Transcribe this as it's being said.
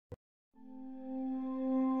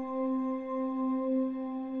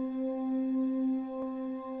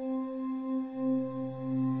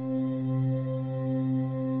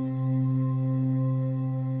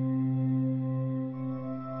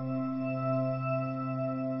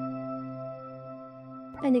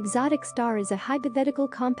An exotic star is a hypothetical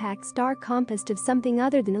compact star composed of something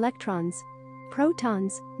other than electrons,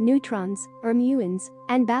 protons, neutrons, or muons,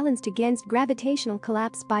 and balanced against gravitational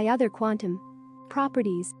collapse by other quantum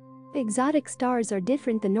properties. Exotic stars are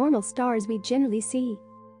different than normal stars we generally see.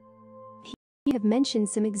 Here we have mentioned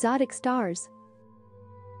some exotic stars.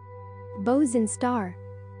 Boson star.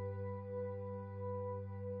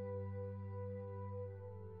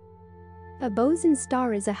 A boson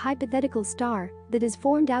star is a hypothetical star that is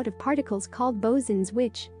formed out of particles called bosons,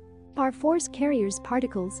 which are force carriers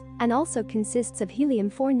particles, and also consists of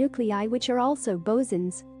helium-4 nuclei, which are also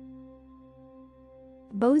bosons.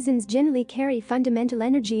 Bosons generally carry fundamental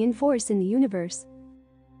energy and force in the universe.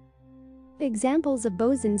 Examples of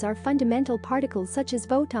bosons are fundamental particles such as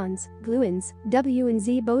photons, gluons, W and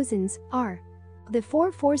Z bosons, are the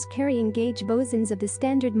four force-carrying gauge bosons of the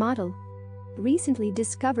Standard Model. Recently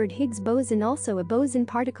discovered Higgs boson, also a boson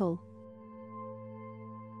particle.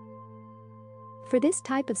 For this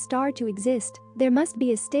type of star to exist, there must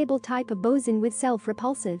be a stable type of boson with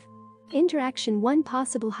self-repulsive interaction. One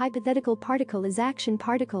possible hypothetical particle is axion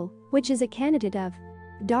particle, which is a candidate of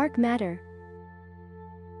dark matter.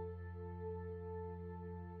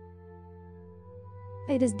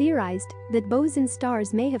 It is theorized that boson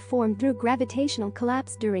stars may have formed through gravitational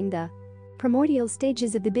collapse during the primordial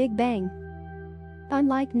stages of the Big Bang.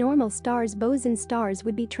 Unlike normal stars, boson stars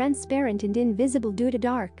would be transparent and invisible due to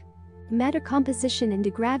dark matter composition, and the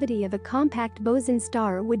gravity of a compact boson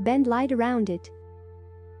star would bend light around it.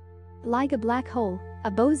 Like a black hole,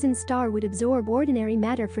 a boson star would absorb ordinary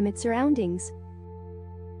matter from its surroundings.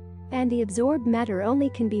 And the absorbed matter only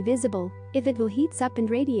can be visible if it will heats up and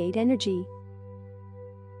radiate energy.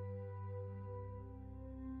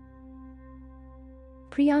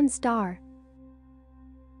 Preon star.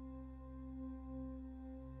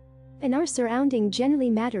 In our surrounding, generally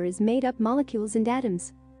matter is made up molecules and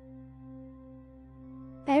atoms.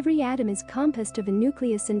 Every atom is composed of a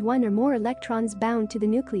nucleus and one or more electrons bound to the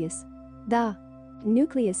nucleus. The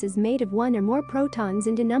nucleus is made of one or more protons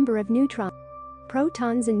and a number of neutrons.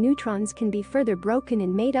 Protons and neutrons can be further broken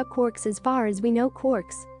and made up quarks. As far as we know,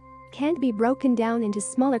 quarks can't be broken down into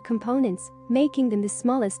smaller components, making them the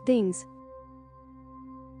smallest things.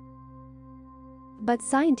 But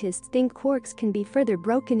scientists think quarks can be further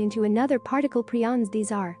broken into another particle, preons.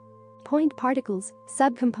 These are point particles,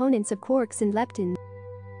 subcomponents of quarks and leptons.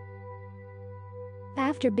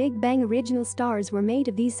 After Big Bang, original stars were made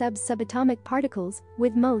of these subatomic particles,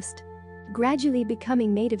 with most gradually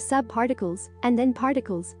becoming made of subparticles and then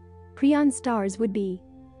particles. Preon stars would be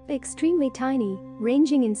extremely tiny,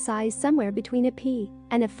 ranging in size somewhere between a pea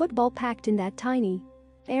and a football. Packed in that tiny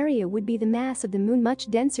area would be the mass of the moon, much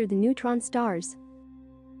denser than neutron stars.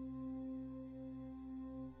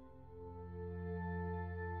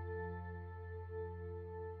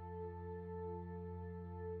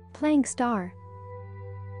 Planck star.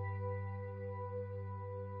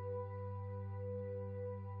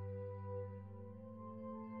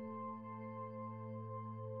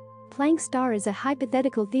 Planck star is a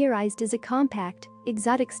hypothetical theorized as a compact,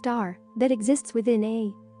 exotic star that exists within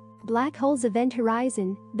a black hole's event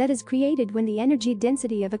horizon that is created when the energy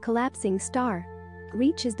density of a collapsing star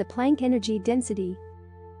reaches the Planck energy density.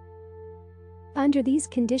 Under these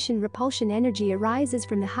conditions, repulsion energy arises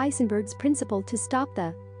from the Heisenberg's principle to stop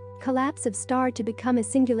the collapse of star to become a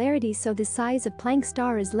singularity. So the size of Planck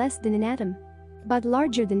star is less than an atom, but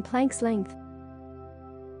larger than Planck's length.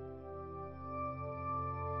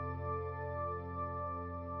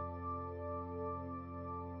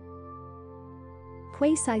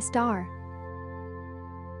 Quasi star.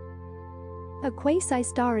 A quasi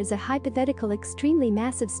star is a hypothetical extremely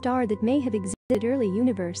massive star that may have existed early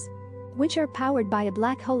universe, which are powered by a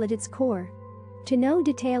black hole at its core. To know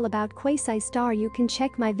detail about quasi star, you can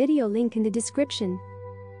check my video link in the description.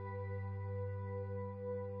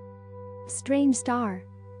 Strange star.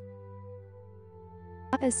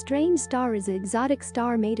 A strange star is an exotic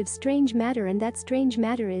star made of strange matter, and that strange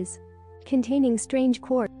matter is containing strange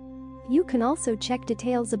quarks. You can also check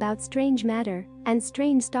details about strange matter and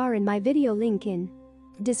strange star in my video link in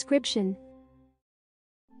description.